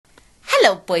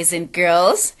Hello, boys and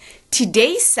girls.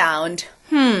 Today's sound,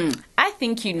 I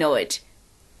think you know it.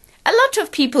 A lot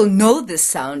of people know this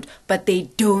sound, but they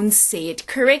don't say it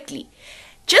correctly.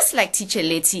 Just like Teacher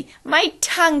Letty, my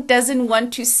tongue doesn't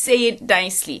want to say it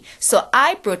nicely. So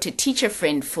I brought a teacher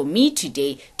friend for me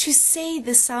today to say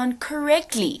the sound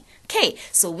correctly. Okay,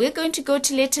 so we're going to go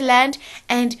to Letterland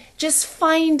and just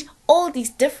find all these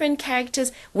different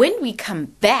characters. When we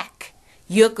come back,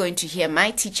 you're going to hear my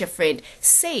teacher friend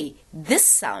say this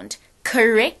sound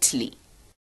correctly.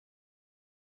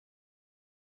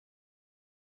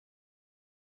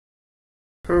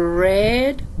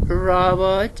 Red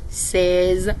robot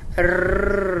says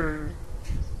rrr.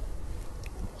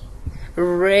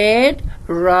 Red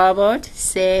robot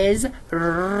says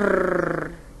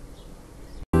rrr.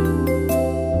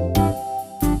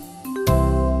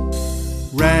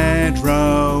 Red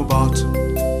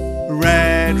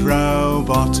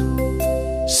robot,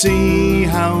 see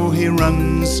how he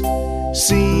runs,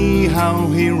 see how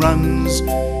he runs.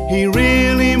 He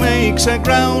really makes a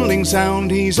growling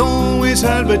sound. He's always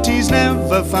heard but he's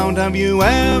never found. Have you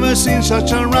ever seen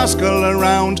such a rascal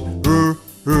around? Rrr,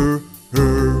 rrr,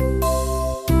 rrr.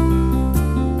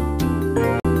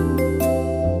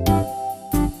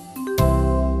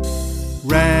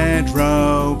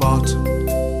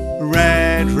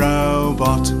 Red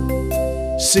robot,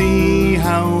 see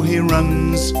how he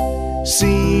runs,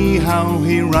 see how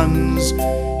he runs.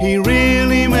 He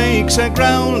really makes a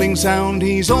growling sound.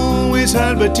 He's always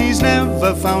heard but he's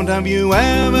never found. Have you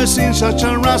ever seen such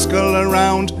a rascal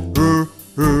around? Rrr,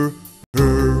 rrr,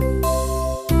 rrr.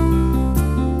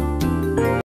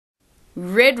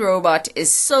 Red Robot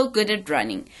is so good at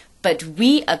running, but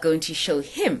we are going to show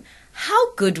him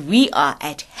how good we are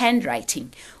at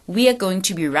handwriting. We are going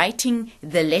to be writing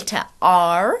the letter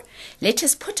R. Let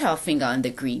us put our finger on the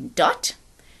green dot,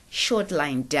 short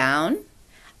line down,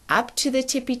 up to the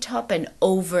tippy top and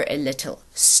over a little.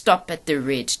 Stop at the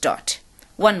red dot.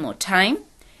 One more time.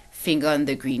 Finger on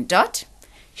the green dot,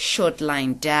 short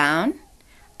line down,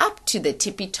 up to the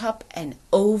tippy top and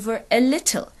over a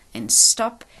little. And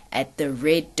stop at the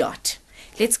red dot.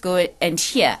 Let's go and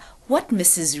hear what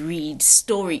Mrs. Reed's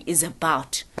story is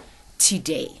about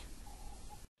today.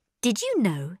 Did you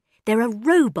know there are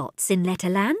robots in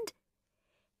Letterland?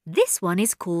 This one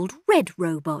is called Red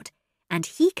Robot, and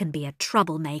he can be a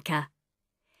troublemaker.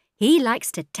 He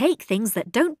likes to take things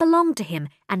that don't belong to him,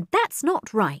 and that's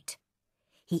not right.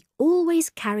 He always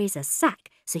carries a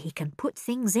sack so he can put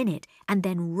things in it and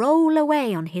then roll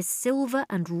away on his silver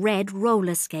and red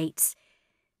roller skates.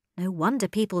 No wonder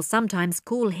people sometimes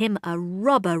call him a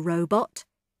robber robot.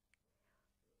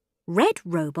 Red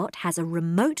Robot has a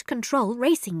remote control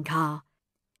racing car.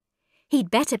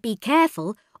 He'd better be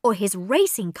careful or his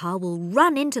racing car will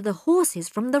run into the horses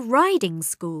from the riding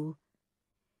school.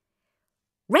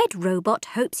 Red Robot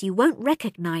hopes you won't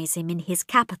recognise him in his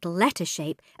capital letter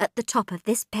shape at the top of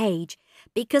this page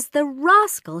because the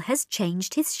rascal has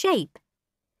changed his shape.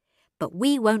 But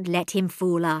we won't let him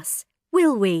fool us,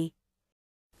 will we?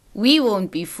 We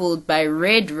won't be fooled by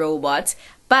Red Robot,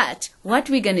 but what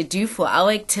we're going to do for our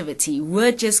activity,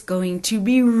 we're just going to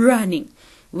be running.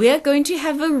 We're going to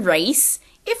have a race.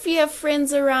 If you have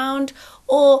friends around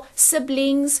or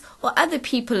siblings or other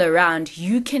people around,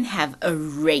 you can have a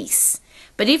race.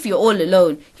 But if you're all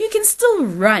alone, you can still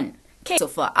run. Okay, so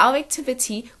for our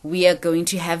activity, we are going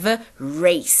to have a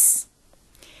race.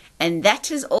 And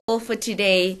that is all for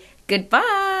today.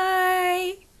 Goodbye.